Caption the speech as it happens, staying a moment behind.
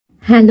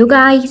Hello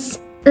guys,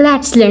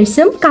 let's learn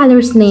some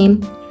colors name.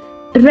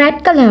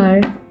 Red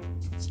color,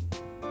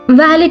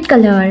 violet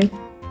color,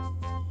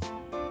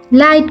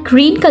 light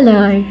green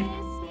color,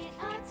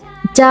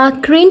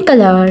 dark green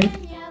color,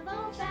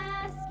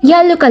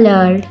 yellow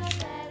color,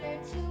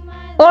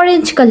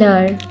 orange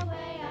color,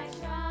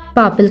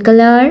 purple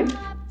color,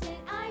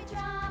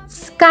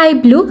 sky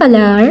blue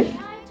color,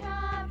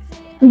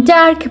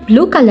 dark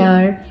blue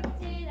color.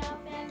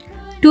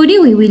 Today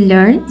we will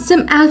learn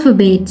some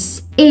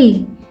alphabets.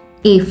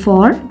 A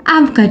for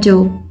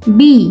avocado.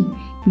 B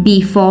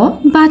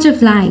for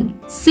butterfly.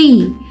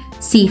 C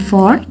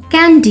for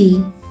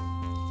candy.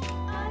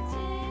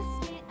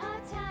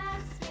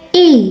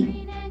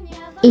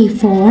 A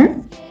for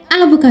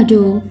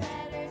avocado.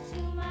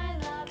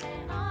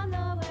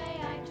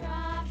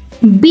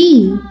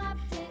 B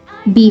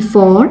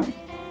for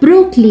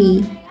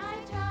broccoli.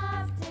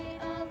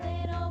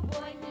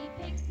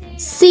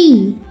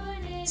 C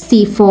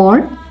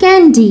for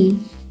candy.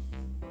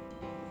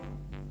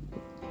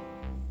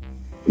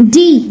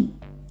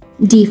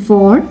 D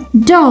for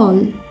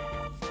doll.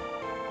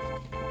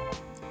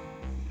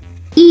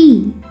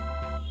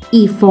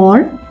 E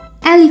for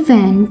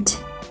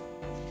elephant.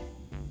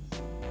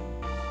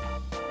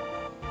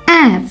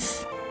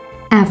 F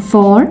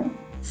for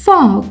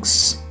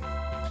fox.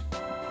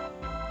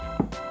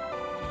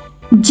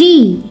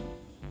 G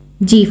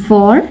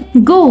for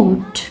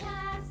goat.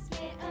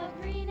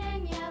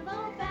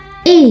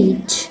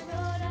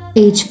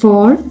 H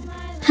for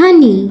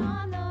honey.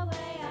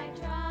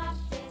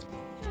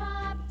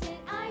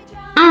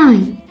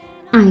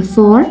 I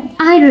for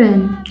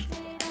iron.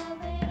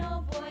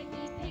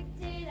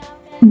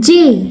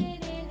 J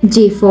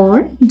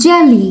for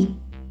jelly.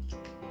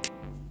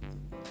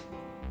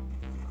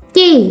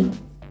 K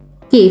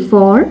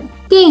for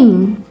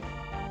king.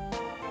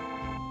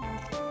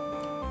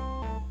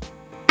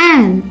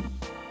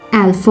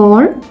 L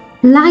for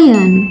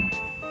lion.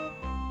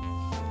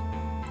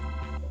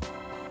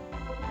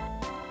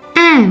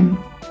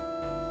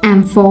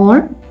 M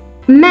for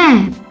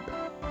map.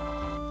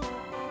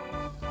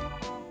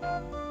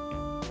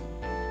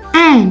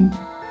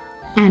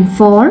 N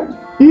for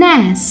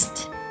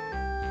nest.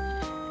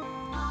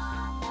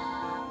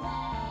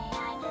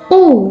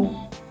 O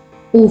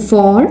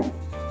for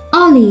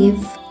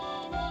olive.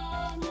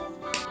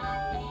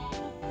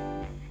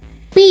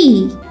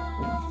 P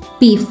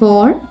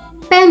for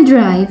pen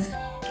drive.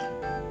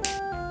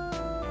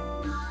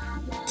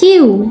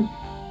 Q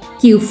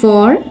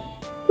for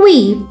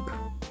whip.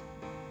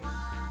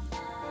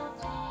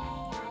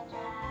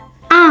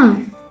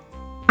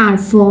 R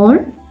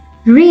for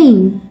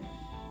ring.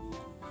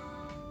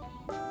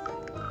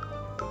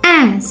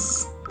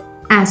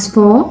 S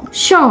for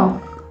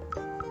shop.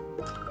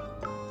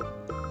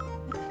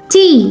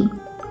 T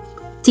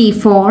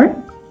for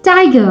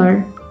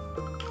tiger.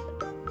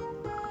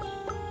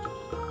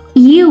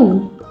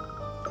 U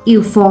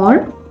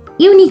for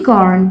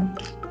unicorn.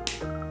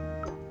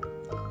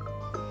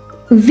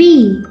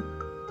 V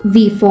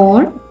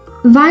for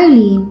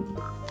violin.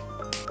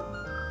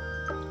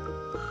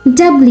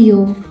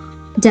 W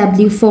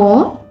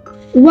for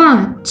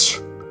watch.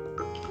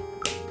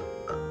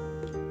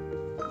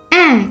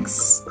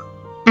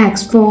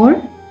 X for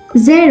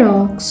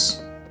Xerox.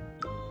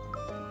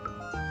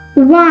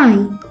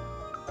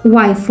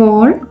 Y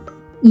for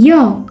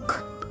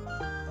yolk.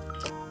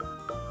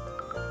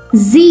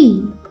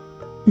 Z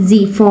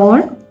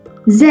for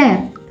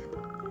zap.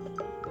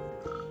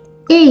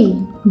 A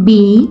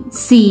B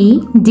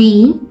C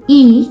D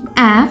E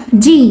F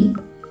G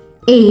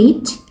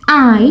H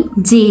I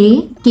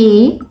J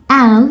K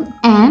L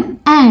M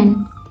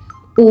N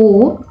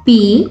O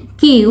P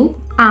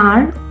Q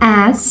R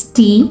S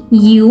T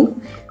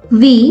U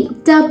V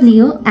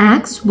W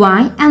X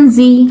Y and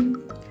Z.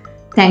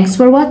 Thanks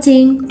for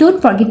watching.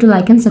 Don't forget to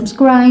like and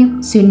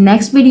subscribe. See you in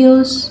next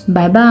videos.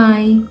 Bye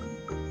bye.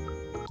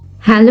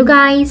 Hello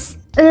guys,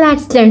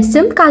 let's learn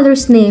some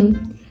colors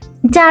name.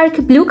 Dark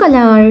blue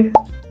color,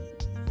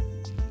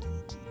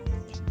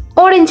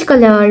 orange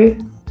color,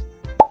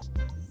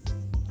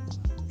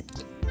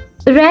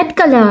 red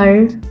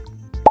color,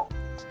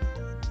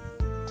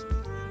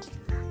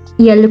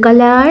 yellow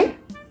color,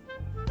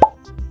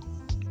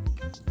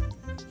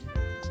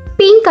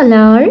 pink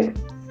color,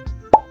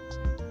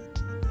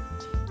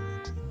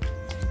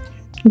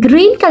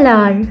 green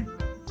color.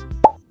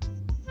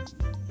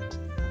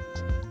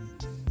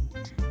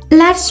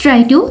 Let's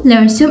try to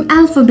learn some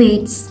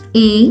alphabets.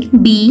 A,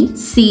 B,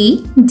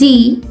 C,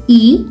 D,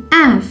 E,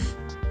 F.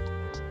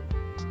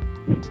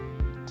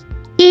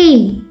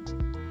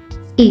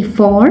 A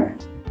for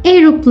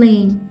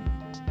aeroplane.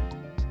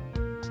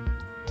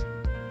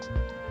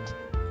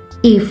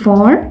 A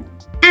for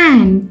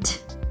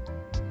ant.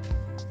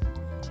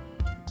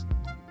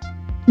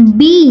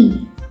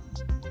 B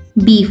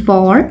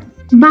for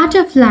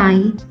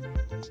butterfly.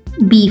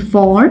 B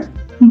for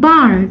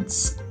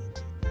birds.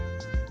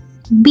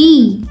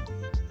 B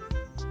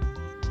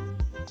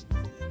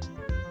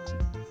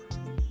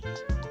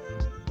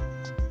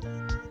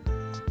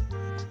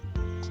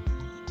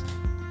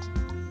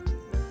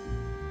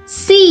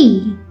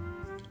C.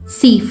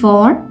 C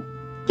for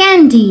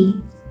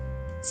candy.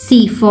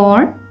 C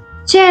for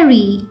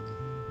cherry.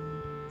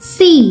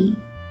 C.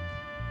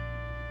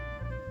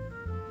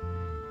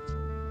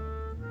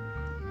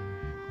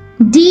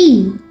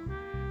 D.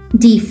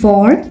 D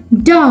for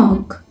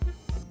dog.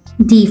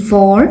 D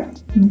for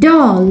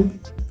doll.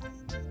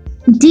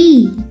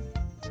 D.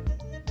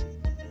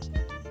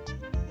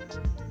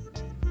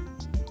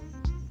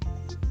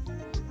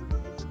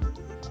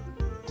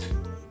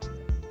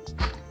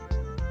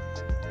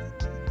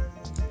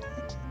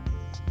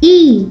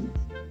 E.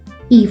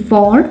 E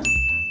for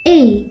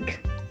egg.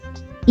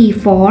 E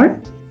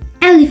for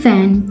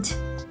elephant.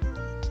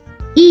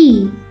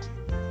 E.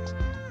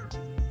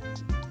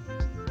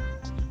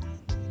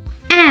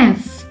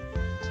 F.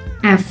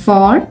 F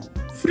for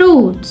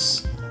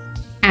fruits.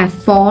 F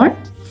for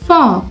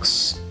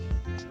fox.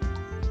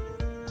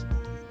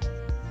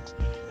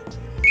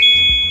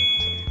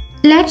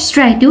 Let's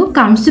try to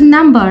count some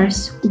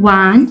numbers.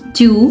 1,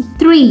 2,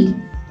 3,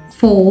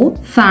 4,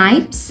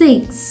 5,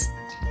 6.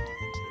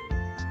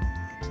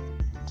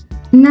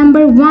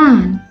 Number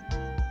 1.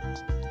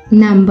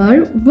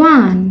 Number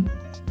 1.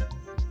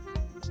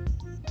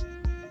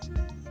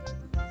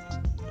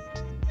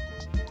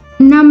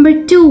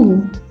 Number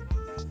 2.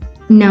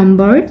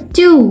 Number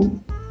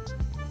 2.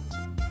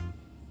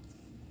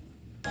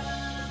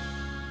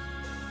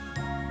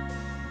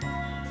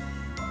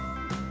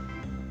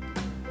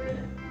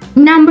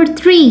 Number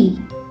 3.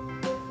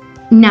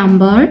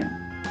 Number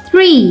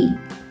 3.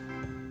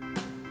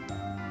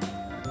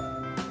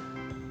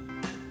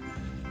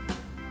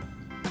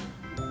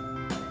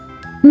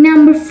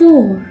 Number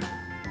 4.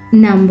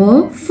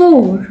 Number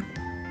 4.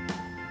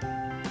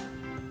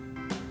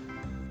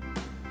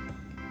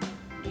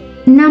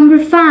 Number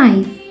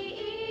 5.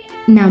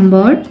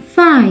 Number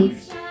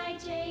 5.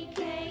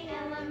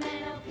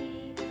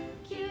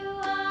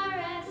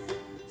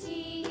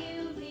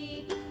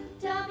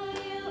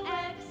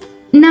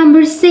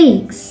 Number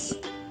 6.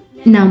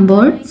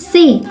 Number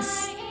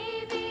 6.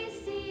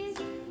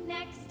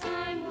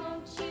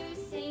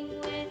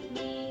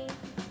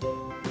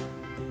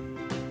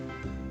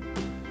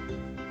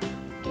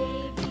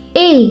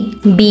 A,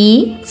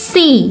 B,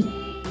 C,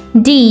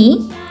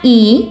 D,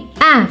 E,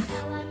 F.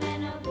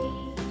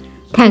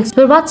 Thanks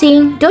for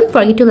watching. Don't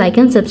forget to like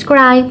and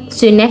subscribe.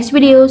 See you in next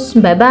videos.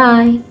 Bye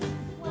bye.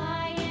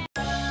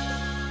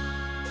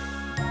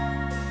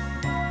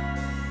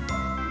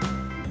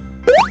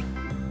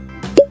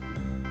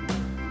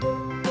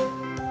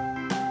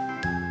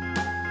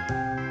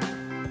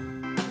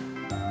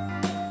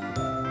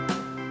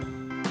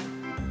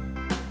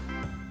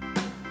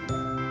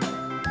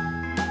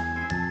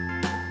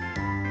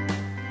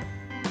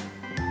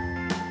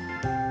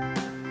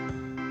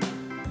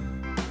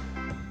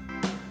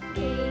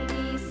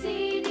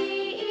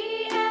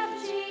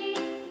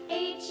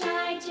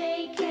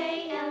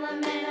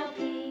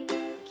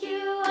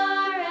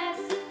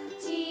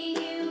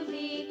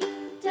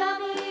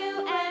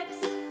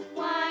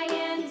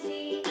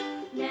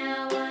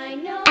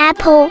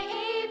 Apple.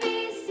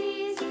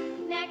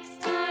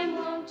 Next time,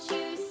 won't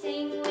you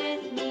sing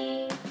with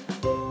me?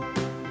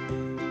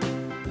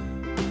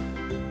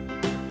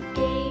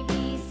 A,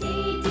 B,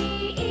 C,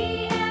 D,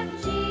 E,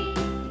 F, G,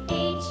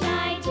 H,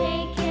 I,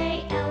 J,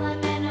 K, L,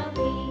 M, N, O,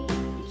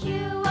 P,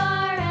 Q,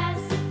 R,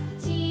 S,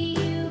 T,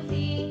 U,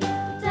 V,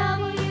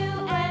 W,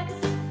 X,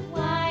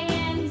 Y,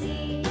 and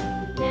Z.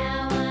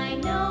 Now I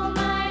know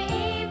my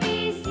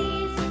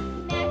ABCs.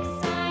 Next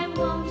time,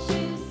 won't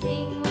you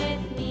sing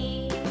with me?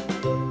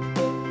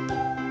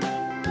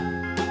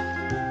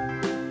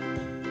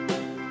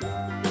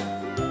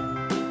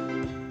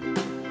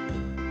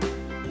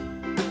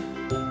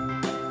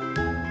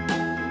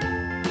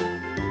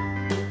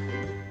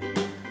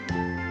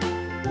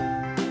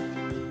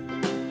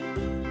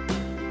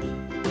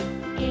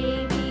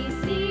 A, B,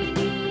 C, D,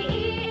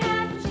 E,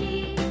 F,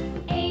 G,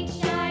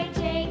 H, I,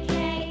 J,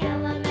 K,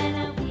 L, M, N,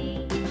 O,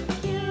 P,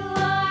 Q,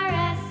 R,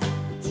 S,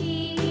 T,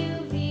 U,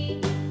 V,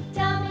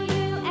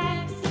 W,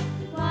 X,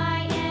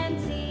 Y, and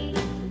Z.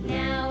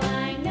 Now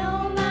I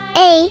know my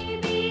A.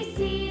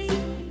 ABCs.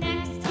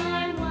 Next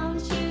time,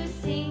 won't you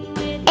sing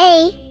with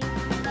A. me?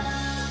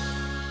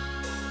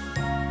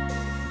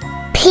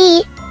 P.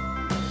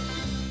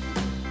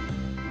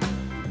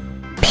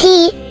 P.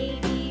 A,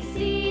 B, C,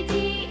 D,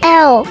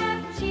 L. F,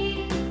 G,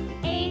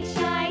 H,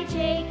 I, J,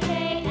 K,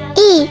 L,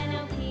 E. M, N, O,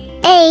 P,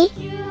 A.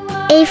 Q,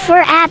 R, A for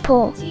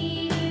apple. T,